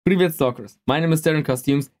Привет, Stalkers! My name is S.T.A.L.K.E.R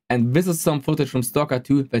Costumes, and this is some footage from Stalker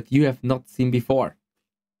 2 that you have not seen before.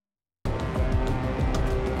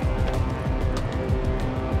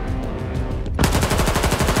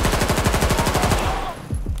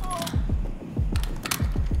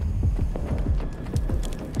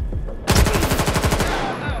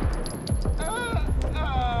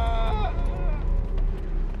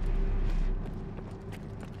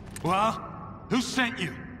 Well, who sent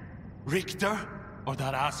you? Richter or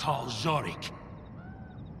that asshole Zorik?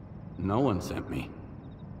 No one sent me.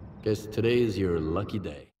 Guess today is your lucky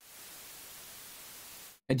day.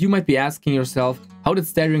 And you might be asking yourself, how did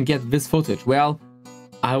S.T.A.L.K.E.R get this footage? Well,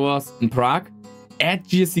 I was in Prague at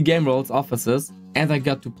GSC Game Worlds offices and I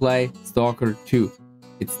got to play Stalker 2.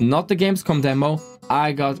 It's not the Gamescom demo,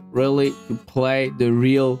 I got really to play the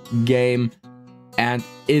real game and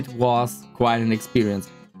it was quite an experience.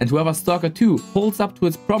 And whether Stalker 2 holds up to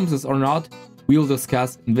its promises or not, we'll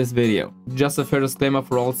discuss in this video. Just a fair disclaimer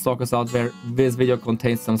for all stalkers out there, this video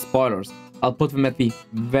contains some spoilers. I'll put them at the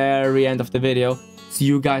very end of the video so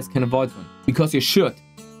you guys can avoid them. Because you should.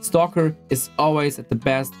 Stalker is always at the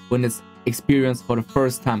best when it's experienced for the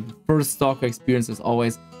first time. The first Stalker experience is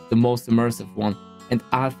always the most immersive one. And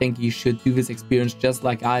I think you should do this experience just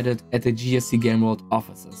like I did at the GSC Game World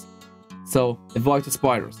offices. So avoid the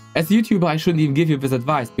spoilers. As a YouTuber, I shouldn't even give you this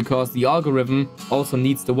advice because the algorithm also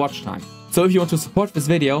needs the watch time. So if you want to support this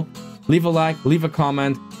video, leave a like, leave a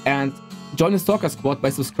comment, and join the Stalker Squad by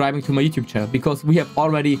subscribing to my YouTube channel because we have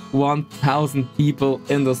already 1,000 people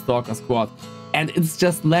in the Stalker Squad. And it's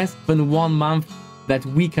just less than 1 month that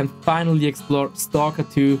we can finally explore Stalker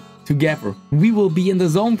 2 together. We will be in the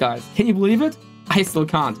zone, guys. Can you believe it? I still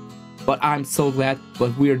can't. But I'm so glad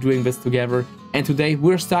that we are doing this together. And today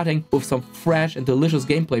we're starting with some fresh and delicious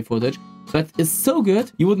gameplay footage that is so good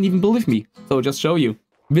you wouldn't even believe me. So I'll just show you.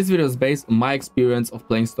 This video is based on my experience of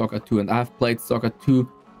playing Stalker 2, and I've played Stalker 2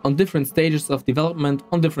 on different stages of development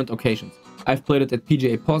on different occasions. I've played it at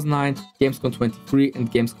PGA Poznan, Gamescom 23 and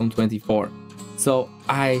Gamescom 24. So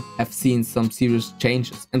I have seen some serious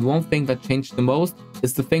changes, and one thing that changed the most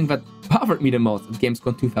is the thing that bothered me the most at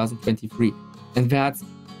Gamescom 2023, and that's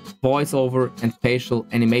voiceover and facial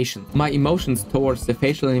animation. My emotions towards the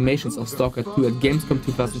facial animations of Stalker 2 at Gamescom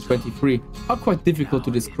 2023 are quite difficult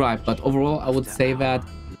to describe, but overall I would say that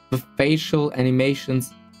the facial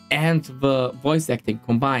animations and the voice acting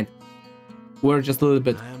combined were just a little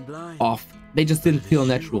bit off. They just didn't feel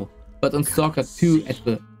natural. But on Stalker 2 at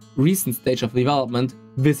the recent stage of development,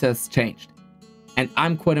 this has changed. And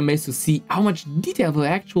I'm quite amazed to see how much detail they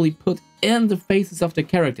actually put in the faces of the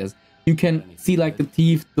characters. You can see like the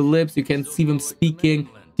teeth, the lips, you can see them speaking,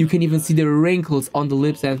 you can even see the wrinkles on the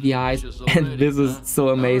lips and the eyes, and this is so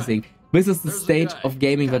amazing. This is the stage of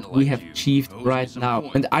gaming that we have achieved right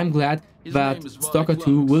now, and I'm glad that Stalker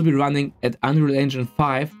 2 will be running at Unreal Engine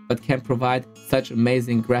 5 that can provide such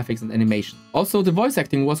amazing graphics and animation. Also, the voice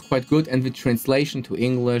acting was quite good and the translation to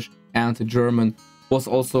English and to German was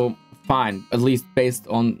also fine, at least based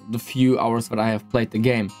on the few hours that I have played the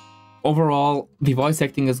game. Overall, the voice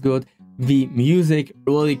acting is good, the music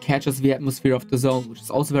really catches the atmosphere of the zone, which is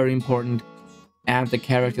also very important, and the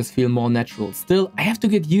characters feel more natural. Still, I have to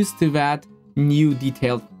get used to that new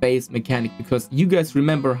detailed face mechanic, because you guys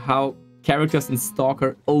remember how characters in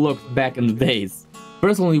Stalker looked back in the days.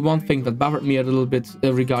 Personally, one thing that bothered me a little bit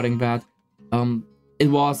regarding that, it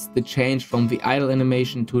was the change from the idle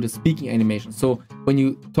animation to the speaking animation. So when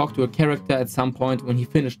you talk to a character at some point, when he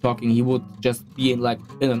finished talking, he would just be in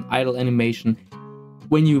an idle animation.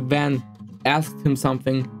 When you then asked him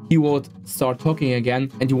something, he would start talking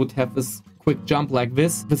again and you would have this quick jump like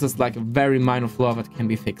this. This is like a very minor flaw that can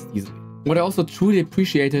be fixed easily. What I also truly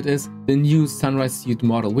appreciated is the new Sunrise suit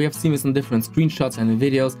model. We have seen this in different screenshots and in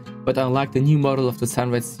videos, but I like the new model of the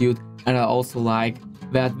Sunrise suit, and I also like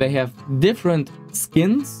that they have different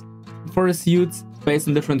skins for the suits based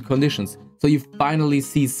on different conditions. So you finally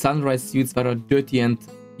see Sunrise suits that are dirty and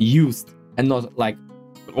used and not like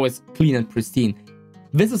always clean and pristine.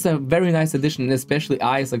 This is a very nice addition, and especially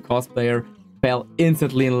I as a cosplayer fell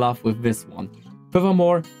instantly in love with this one.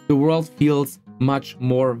 Furthermore, the world feels much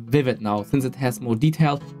more vivid now since it has more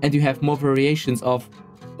detail and you have more variations of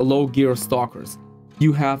low gear stalkers.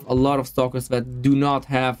 You have a lot of stalkers that do not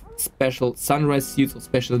have special Sunrise suits or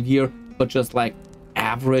special gear, but just like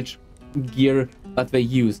average gear that they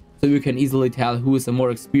use. So you can easily tell who is a more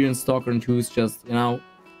experienced stalker and who is just, you know,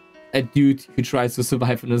 a dude who tries to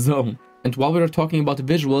survive in the zone. And while we are talking about the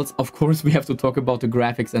visuals, of course we have to talk about the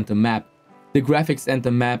graphics and the map. The graphics and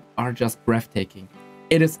the map are just breathtaking.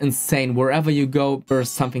 It is insane. Wherever you go, there's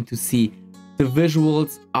something to see. The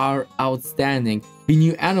visuals are outstanding. The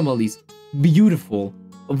new anomalies, beautiful.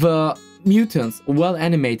 The mutants, well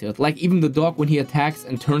animated. Like even the dog, when he attacks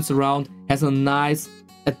and turns around, has a nice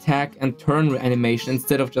attack and turn animation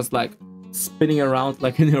instead of just like spinning around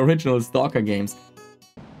like in the original Stalker games.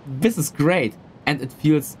 This is great, and it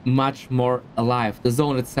feels much more alive. The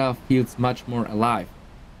zone itself feels much more alive.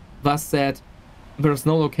 Thus said, there's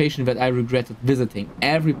no location that I regretted visiting.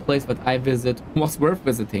 Every place that I visit was worth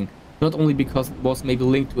visiting. Not only because it was maybe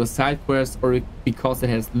linked to a side quest or because it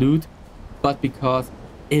has loot, but because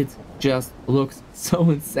it just looks so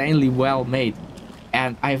insanely well made.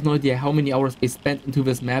 And I have no idea how many hours they spent into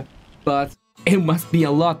this map, but it must be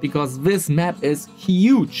a lot because this map is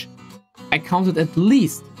huge. I counted at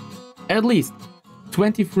least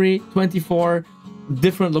 23, 24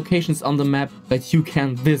 different locations on the map that you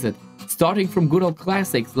can visit. Starting from good old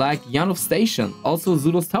classics like Yanov Station, also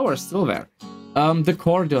Zulu's Tower is still there. The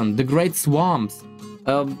Cordon, the Great Swamps,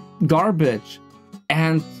 Garbage,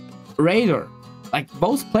 and Raider. Like,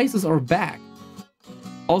 those places are back.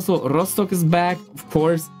 Also, Rostock is back, of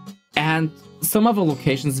course, and some other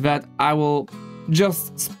locations that I will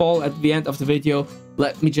just spoil at the end of the video.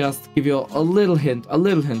 Let me just give you a little hint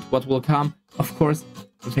what will come. Of course,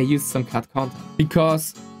 if I use some cut content.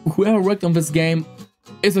 Because whoever worked on this game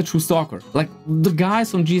is a true Stalker. Like, the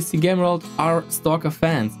guys from GSC Game World are Stalker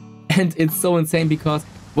fans. And it's so insane because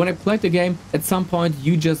when I played the game, at some point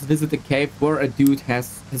you just visit a cave where a dude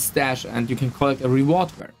has his stash and you can collect a reward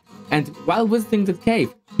there. And while visiting the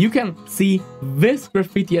cave, you can see this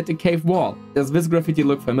graffiti at the cave wall. Does this graffiti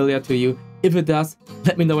look familiar to you? If it does,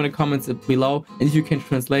 let me know in the comments below. And if you can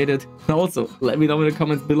translate it, also let me know in the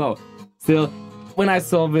comments below. Still, when I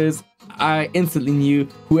saw this, I instantly knew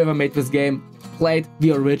whoever made this game played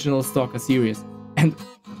the original Stalker series. And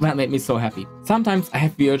that made me so happy. Sometimes I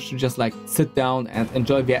have the urge to just like sit down and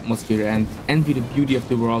enjoy the atmosphere and envy the beauty of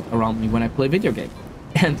the world around me when I play video games.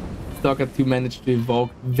 And Stalker 2 managed to evoke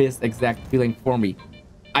this exact feeling for me.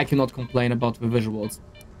 I cannot complain about the visuals.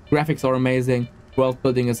 Graphics are amazing, world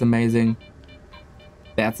building is amazing.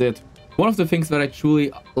 That's it. One of the things that I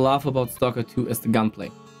truly love about Stalker 2 is the gunplay.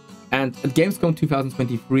 And at Gamescom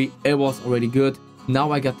 2023 it was already good.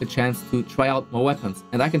 Now I got the chance to try out more weapons.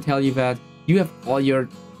 And I can tell you that you have all your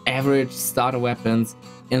average starter weapons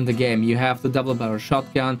in the game. You have the double barrel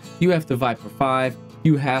shotgun, you have the Viper 5,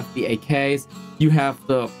 you have the AKs, you have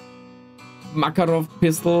the Makarov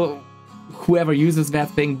pistol, whoever uses that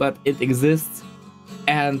thing, but it exists.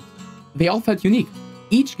 And they all felt unique.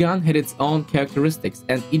 Each gun had its own characteristics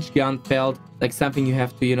and each gun felt like something you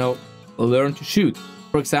have to, you know, learn to shoot.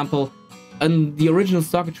 For example, in the original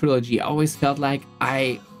Stalker trilogy, I always felt like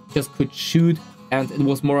I just could shoot and it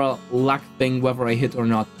was more a luck thing whether I hit or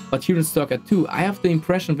not. But here in Stalker 2, I have the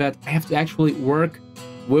impression that I have to actually work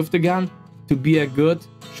with the gun to be a good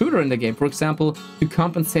shooter in the game. For example, to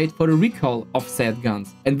compensate for the recoil of said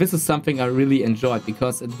guns. And this is something I really enjoyed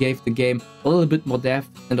because it gave the game a little bit more depth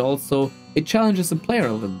and also it challenges the player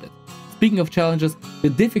a little bit. Speaking of challenges, the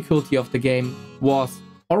difficulty of the game was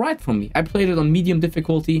alright for me. I played it on medium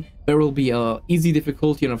difficulty. There will be a easy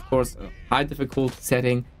difficulty and of course a high difficulty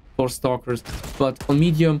setting for Stalkers, but on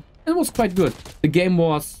medium it was quite good. The game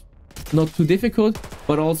was not too difficult,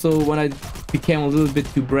 but also when I became a little bit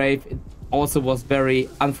too brave, it also was very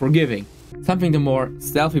unforgiving. Something the more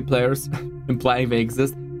stealthy players, implying they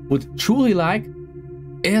exist, would truly like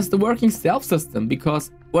is the working stealth system,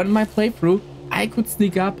 because when my playthrough I could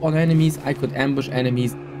sneak up on enemies, I could ambush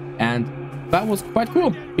enemies, and that was quite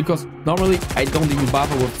cool, because normally I don't even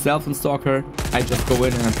bother with stealth in Stalker, I just go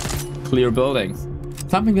in and clear buildings.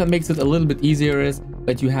 Something that makes it a little bit easier is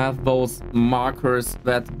that you have those markers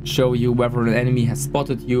that show you whether an enemy has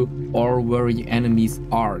spotted you or where your enemies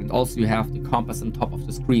are, and also you have the compass on top of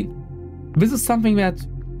the screen. This is something that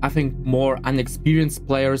I think more unexperienced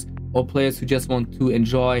players or players who just want to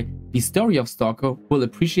enjoy the story of Stalker will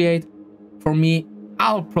appreciate. For me,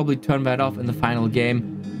 I'll probably turn that off in the final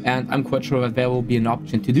game, and I'm quite sure that there will be an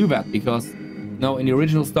option to do that, because in the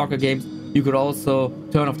original Stalker games you could also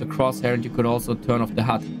turn off the crosshair and you could also turn off the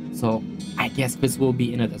HUD. So I guess this will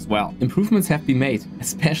be in it as well. Improvements have been made,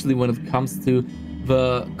 especially when it comes to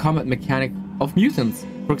the combat mechanic of mutants.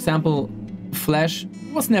 For example, Flash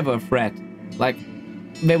was never a threat. Like,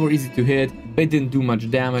 they were easy to hit, they didn't do much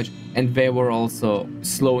damage, and they were also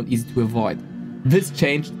slow and easy to avoid. This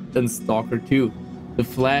changed in Stalker 2. The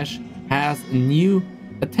Flash has a new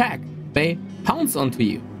attack. They pounce onto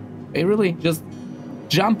you. They really just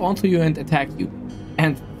jump onto you and attack you.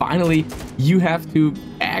 And finally, you have to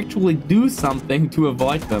actually do something to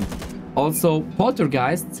avoid them. Also,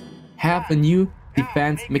 poltergeists have a new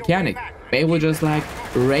defense mechanic. They will just like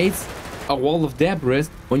raise a wall of debris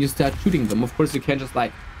when you start shooting them. Of course, you can just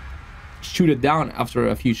like shoot it down after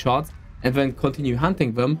a few shots and then continue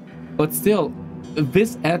hunting them. But still,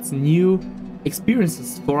 this adds new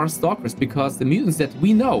experiences for our stalkers because the mutants that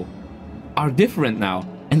we know are different now,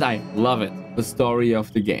 and I love it, the story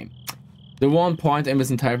of the game. The one point in this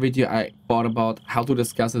entire video I thought about how to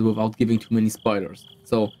discuss it without giving too many spoilers,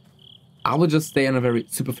 so I will just stay on a very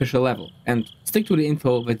superficial level and stick to the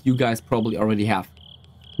info that you guys probably already have.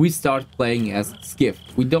 We start playing as Skiff.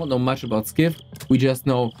 We don't know much about Skiff, we just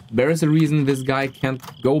know there is a reason this guy can't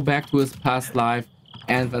go back to his past life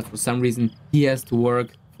and that for some reason he has to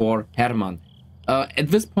work for Herman. At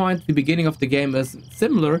this point, the beginning of the game is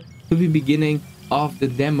similar to the beginning of the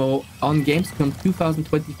demo on Gamescom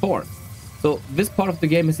 2024. So this part of the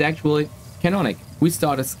game is actually canonic. We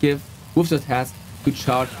start as Skiff with the task to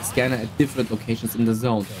charge the scanner at different locations in the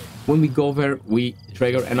zone. When we go there, we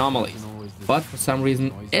trigger anomalies. But for some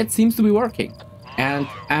reason, it seems to be working. And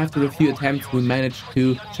after a few attempts, we managed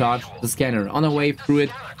to charge the scanner. On our way through it,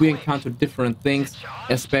 we encountered different things,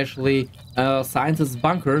 especially a scientist's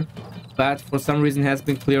bunker that for some reason has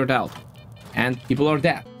been cleared out. And people are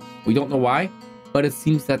dead. We don't know why, but it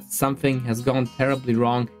seems that something has gone terribly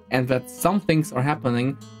wrong and that some things are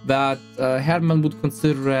happening that Herman would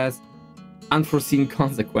consider as unforeseen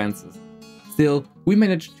consequences. Still, we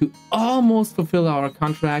managed to almost fulfill our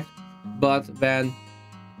contract, but then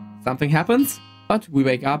something happens. But we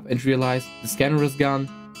wake up and realize the scanner is gone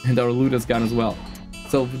and our loot is gone as well.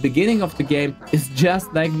 So the beginning of the game is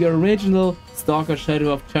just like the original Stalker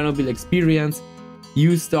Shadow of Chernobyl experience.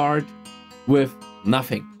 You start with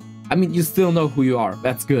nothing. I mean, you still know who you are,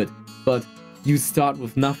 that's good. But you start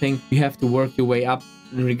with nothing, you have to work your way up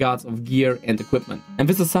in regards of gear and equipment. And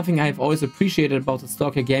this is something I've always appreciated about the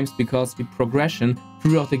Stalker games because the progression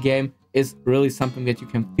throughout the game is really something that you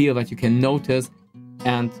can feel, that you can notice.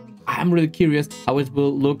 And I'm really curious how it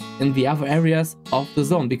will look in the other areas of the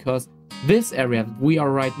zone, because this area that we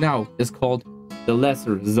are right now is called the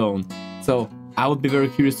Lesser Zone. So I would be very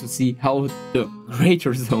curious to see how the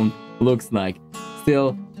Greater Zone looks like.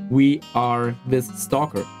 Still, we are this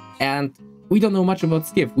Stalker, and we don't know much about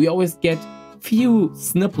Skiff. We always get few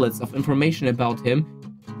snippets of information about him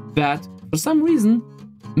that, for some reason,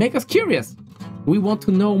 make us curious. We want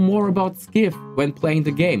to know more about Skiff when playing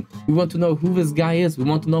the game. We want to know who this guy is. We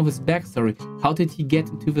want to know his backstory. How did he get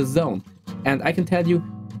into the zone? And I can tell you,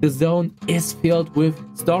 the zone is filled with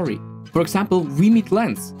story. For example, we meet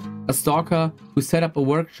Lance, a stalker who set up a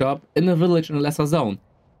workshop in a village in a lesser zone.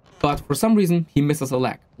 But for some reason, he misses a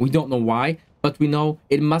leg. We don't know why, but we know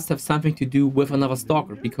it must have something to do with another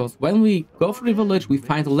stalker, because when we go through the village, we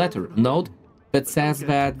find a letter, a note, that says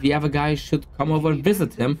that the other guy should come over and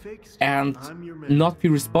visit him and not be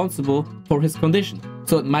responsible for his condition.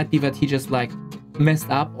 So it might be that he just like messed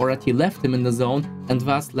up, or that he left him in the zone and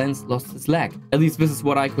thus Lance lost his leg. At least this is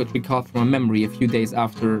what I could recall from my memory a few days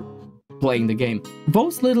after playing the game.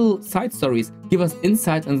 Those little side stories give us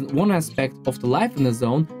insight on one aspect of the life in the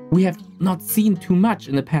zone we have not seen too much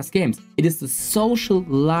in the past games. It is the social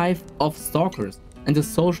life of stalkers and the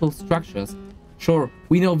social structures. Sure,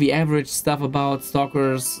 we know the average stuff about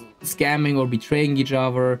stalkers scamming or betraying each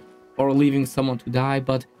other or leaving someone to die,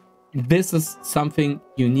 but this is something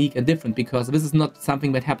unique and different because this is not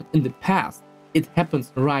something that happened in the past. It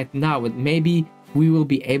happens right now, and maybe we will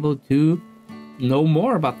be able to know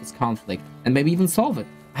more about this conflict and maybe even solve it.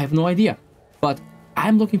 I have no idea, but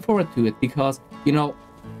I'm looking forward to it because, you know,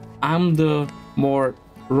 I'm the more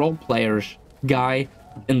role-player-ish guy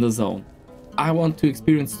in the zone. I want to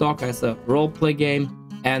experience Stalker as a role-play game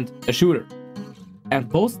and a shooter. And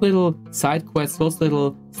those little side quests, those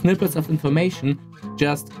little snippets of information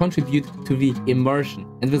just contribute to the immersion.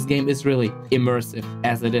 And this game is really immersive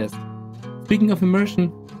as it is. Speaking of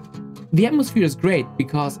immersion, the atmosphere is great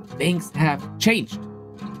because things have changed.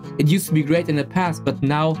 It used to be great in the past, but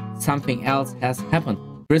now something else has happened.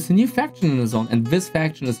 There's a new faction in the zone, and this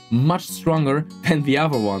faction is much stronger than the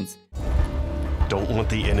other ones. Don't want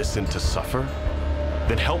the innocent to suffer?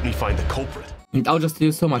 Then help me find the culprit. And I'll just tell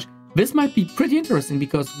you so much. This might be pretty interesting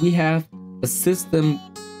because we have a system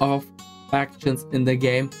of factions in the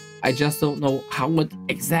game. I just don't know how it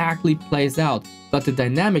exactly plays out, but the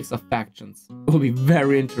dynamics of factions will be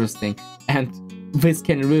very interesting, and this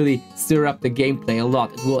can really stir up the gameplay a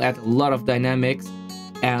lot. It will add a lot of dynamics,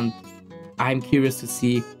 and I'm curious to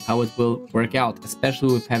see how it will work out,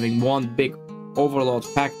 especially with having one big overlord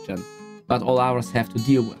faction that all ours have to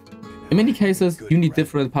deal with. In many cases, you need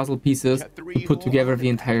different puzzle pieces to put together the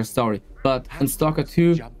entire story, but in Stalker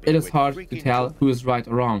 2, it is hard to tell who is right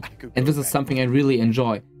or wrong, and this is something I really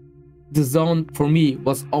enjoy. The zone, for me,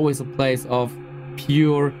 was always a place of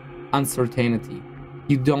pure uncertainty.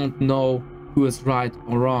 You don't know who is right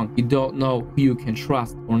or wrong. You don't know who you can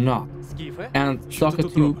trust or not. And Stalker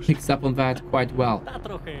 2 picks up on that quite well.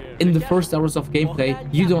 In the first hours of gameplay,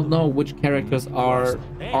 you don't know which characters are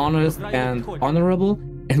honest and honorable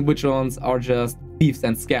and which ones are just thieves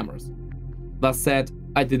and scammers. That said,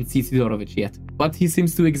 I didn't see Sidorovic yet, but he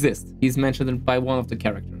seems to exist. He's mentioned by one of the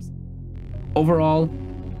characters. Overall,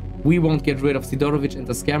 we won't get rid of Sidorovic and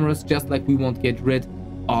the scammers, just like we won't get rid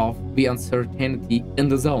of the uncertainty in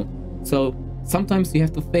the zone. So sometimes you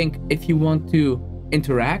have to think if you want to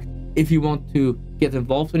interact, if you want to get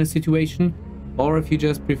involved in a situation, or if you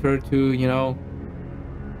just prefer to, you know,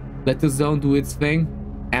 let the zone do its thing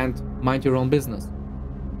and mind your own business.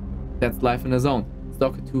 That's life in a zone.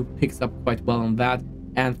 Stalker 2 picks up quite well on that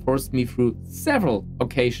and forced me through several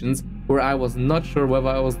occasions where I was not sure whether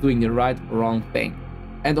I was doing the right or wrong thing.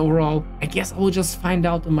 And overall, I guess I will just find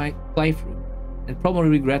out in my playthrough and probably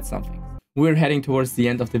regret something. We're heading towards the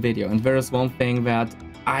end of the video, and there is one thing that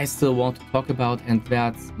I still want to talk about, and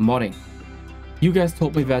that's modding. You guys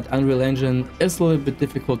told me that Unreal Engine is a little bit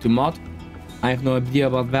difficult to mod. I have no idea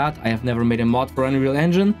about that. I have never made a mod for Unreal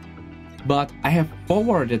Engine, but I have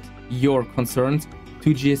forwarded your concerns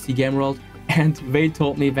to GSC Game World, and they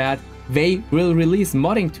told me that they will release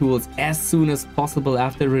modding tools as soon as possible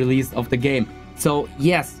after release of the game. So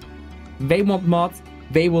yes, they want mods,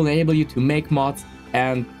 they will enable you to make mods,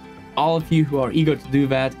 and all of you who are eager to do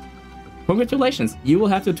that, congratulations, you will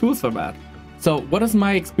have the tools for that. So what is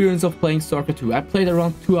my experience of playing Stalker 2? I played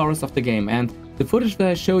around 2 hours of the game, and the footage that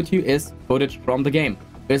I showed you is footage from the game.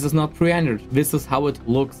 This is not pre-rendered, this is how it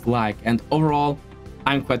looks like, and overall,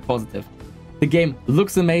 I'm quite positive. The game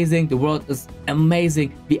looks amazing, the world is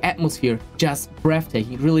amazing, the atmosphere just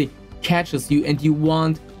breathtaking, it really catches you and you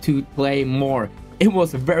want to play more. It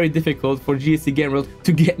was very difficult for GSC Game World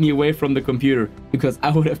to get me away from the computer, because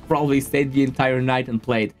I would have probably stayed the entire night and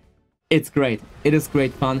played. It's great, it is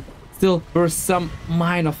great fun. Still, there are some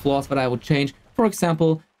minor flaws that I would change. For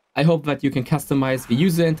example, I hope that you can customize the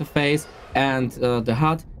user interface and the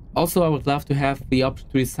HUD. Also, I would love to have the option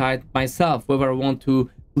to decide myself whether I want to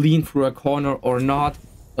lean through a corner or not.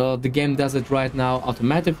 The game does it right now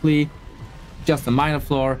automatically. Just a minor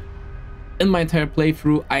flaw. In my entire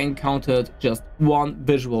playthrough, I encountered just one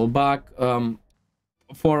visual bug.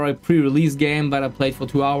 For a pre-release game that I played for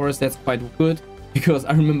 2 hours, that's quite good, because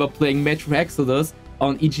I remember playing Metro Exodus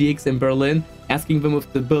on EGX in Berlin, asking them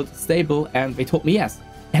if the build is stable, and they told me yes.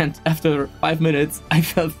 And after 5 minutes, I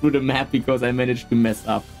fell through the map because I managed to mess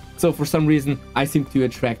up. So for some reason, I seem to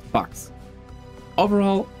attract bugs.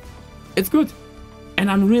 Overall, it's good. And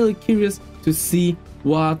I'm really curious to see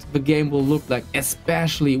what the game will look like,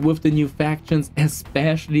 especially with the new factions,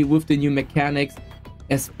 especially with the new mechanics,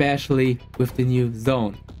 especially with the new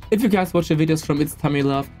zone. If you guys watch the videos from It's Time You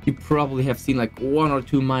Love, you probably have seen like 1 or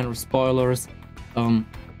 2 minor spoilers.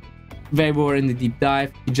 They were in the deep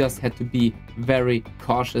dive, you just had to be very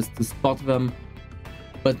cautious to spot them.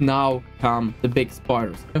 But now come the big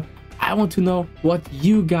spoilers. I want to know what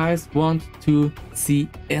you guys want to see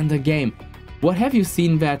in the game. What have you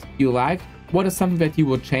seen that you liked? What is something that you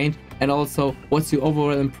would change? And also, what's your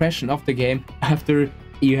overall impression of the game after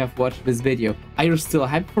you have watched this video? Are you still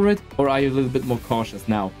hyped for it, or are you a little bit more cautious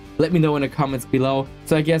now? Let me know in the comments below.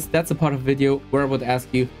 So I guess that's a part of the video where I would ask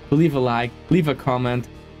you to leave a like, leave a comment,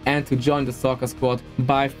 and to join the Stalker squad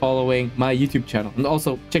by following my YouTube channel. And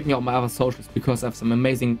also checking out my other socials, because I have some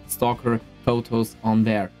amazing Stalker photos on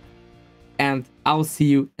there. And I'll see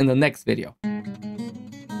you in the next video.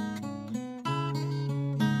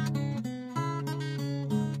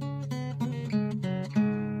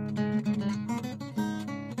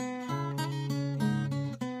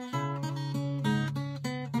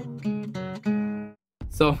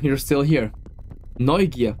 So you're still here.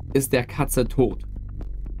 Neugier ist der Katze tot.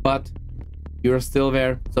 But you're still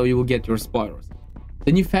there, so you will get your spoilers.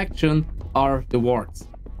 The new faction are the Wards,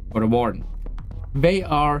 or the Warden. They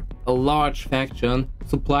are a large faction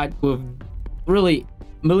supplied with really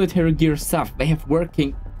military gear stuff. They have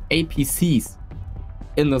working APCs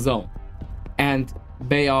in the zone. And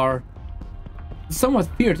they are somewhat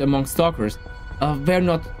feared among Stalkers. They're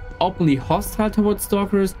not openly hostile towards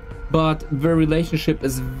Stalkers, but their relationship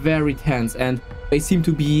is very tense, and they seem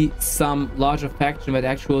to be some larger faction that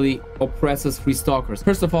actually oppresses free Stalkers.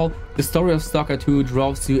 First of all, the story of Stalker 2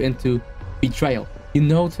 draws you into betrayal. You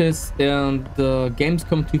notice in the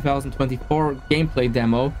Gamescom 2024 gameplay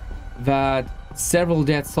demo that several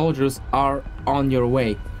dead soldiers are on your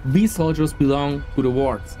way. These soldiers belong to the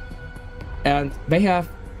Wards, and they have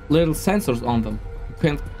little sensors on them.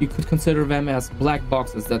 You could consider them as black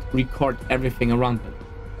boxes that record everything around them.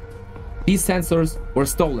 These sensors were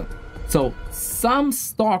stolen, So some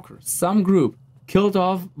stalker, some group killed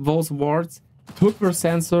off those wards, took their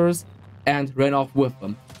sensors and ran off with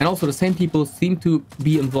them. And also the same people seem to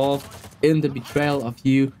be involved in the betrayal of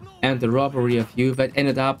you and the robbery of you that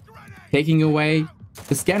ended up taking away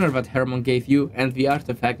the scanner that Herman gave you and the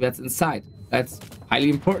artifact that's inside. That's highly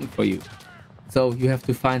important for you. So you have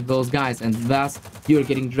to find those guys, and thus you're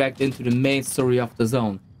getting dragged into the main story of the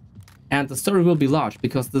zone. And the story will be large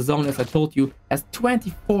because the zone, as I told you, has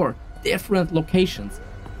 24 different locations.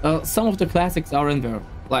 Some of the classics are in there,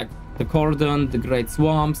 like the Cordon, the Great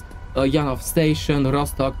Swamps, Janov Station,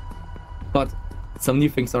 Rostock, but some new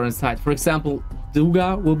things are inside. For example,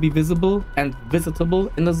 Duga will be visible and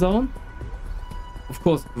visitable in the zone. Of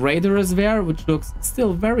course, Raider is there, which looks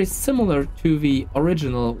still very similar to the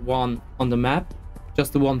original one on the map.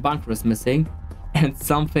 Just the one bunker is missing. And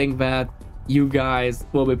something that you guys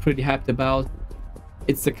will be pretty hyped about,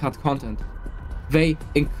 it's the cut content. They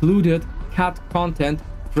included cut content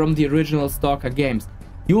from the original Stalker games.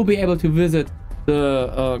 You'll be able to visit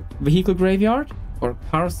the vehicle graveyard or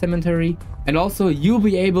car cemetery, and also you'll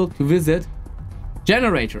be able to visit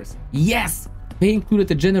generators. Yes, they included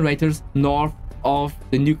the generators north of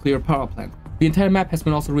the nuclear power plant. The entire map has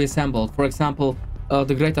been also reassembled. For example,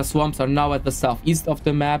 the greater swamps are now at the southeast of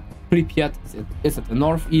the map. Pripyat is at the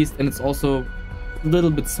northeast, and it's also a little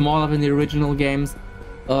bit smaller than the original games.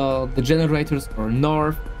 The generators are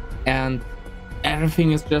north, and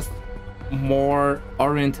everything is just more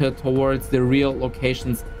oriented towards the real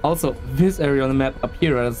locations. Also, this area on the map up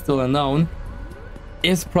here that is still unknown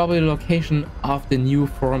is probably the location of the new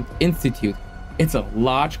formed institute. It's a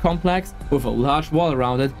large complex with a large wall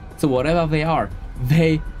around it, so whatever they are,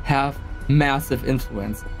 they have massive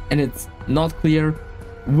influence. And it's not clear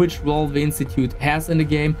which role the institute has in the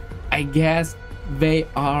game. I guess they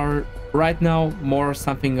are right now more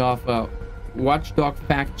something of a watchdog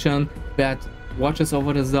faction that watches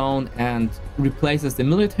over the zone and replaces the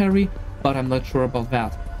military, but I'm not sure about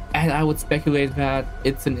that. And I would speculate that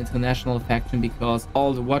it's an international faction because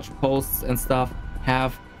all the watch posts and stuff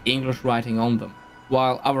have English writing on them,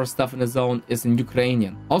 while our stuff in the zone is in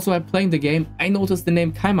Ukrainian. Also, while playing the game, I noticed the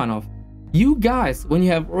name Kaimanov. You guys, when you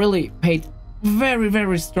have really paid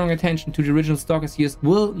very strong attention to the original Stalker series,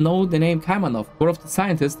 will know the name Kaimanov. One of the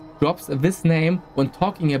scientists drops this name when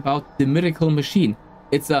talking about the miracle machine.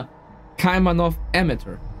 It's a Kaimanov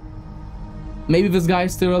emitter. Maybe this guy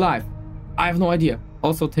is still alive. I have no idea.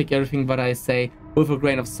 Also, take everything that I say with a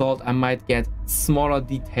grain of salt. I might get smaller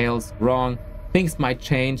details wrong. Things might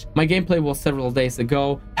change. My gameplay was several days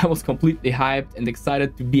ago. I was completely hyped and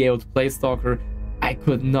excited to be able to play Stalker. I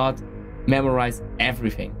could not memorize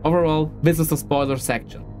everything. Overall, this is a spoiler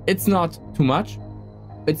section. It's not too much.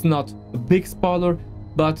 It's not a big spoiler,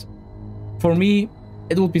 but for me,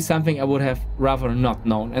 it would be something I would have rather not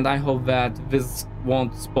known, and I hope that this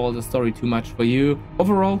won't spoil the story too much for you.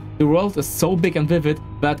 Overall, the world is so big and vivid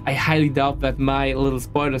that I highly doubt that my little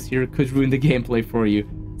spoilers here could ruin the gameplay for you.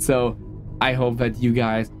 So I hope that you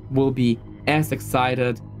guys will be as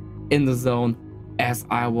excited in the zone as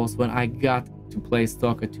I was when I got to play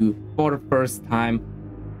Stalker 2 for the first time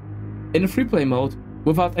in a free play mode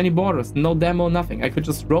without any borders, no demo, nothing. I could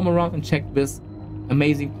just roam around and check this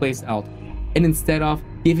amazing place out. And instead of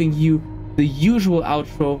giving you the usual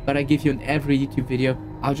outro that I give you in every YouTube video,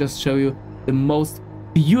 I'll just show you the most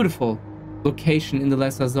beautiful location in the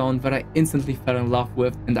Lesser Zone that I instantly fell in love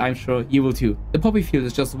with, and I'm sure you will too. The Poppy Field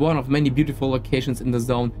is just one of many beautiful locations in the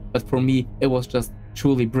zone, but for me it was just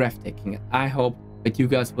truly breathtaking. I hope that you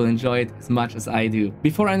guys will enjoy it as much as I do.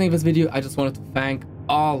 Before ending this video, I just wanted to thank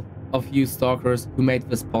all of you stalkers who made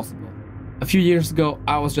this possible. A few years ago,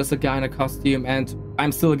 I was just a guy in a costume, and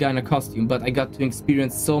I'm still a guy in a costume, but I got to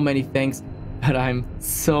experience so many things that I'm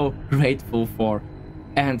so grateful for.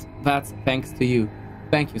 And that's thanks to you.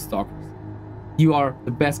 Thank you, stalkers. You are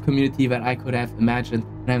the best community that I could have imagined,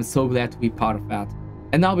 and I'm so glad to be part of that.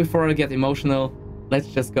 And now, before I get emotional, let's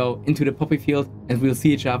just go into the Poppy Field, and we'll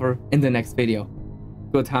see each other in the next video.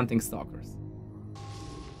 Good hunting, stalkers.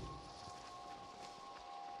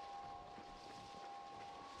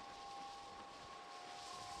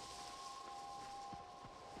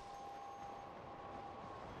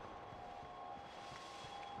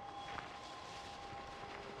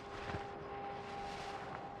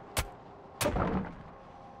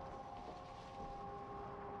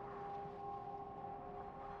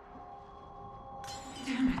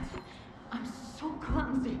 Damn it! I'm so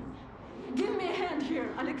clumsy. Give me a hand here,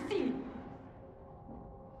 Alexei.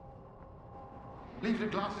 Leave the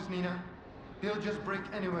glasses, Nina. They'll just break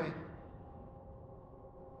anyway.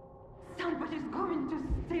 Somebody's going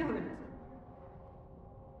to steal it.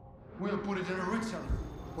 We'll put it in a rickshaw.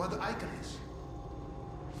 where the icon is.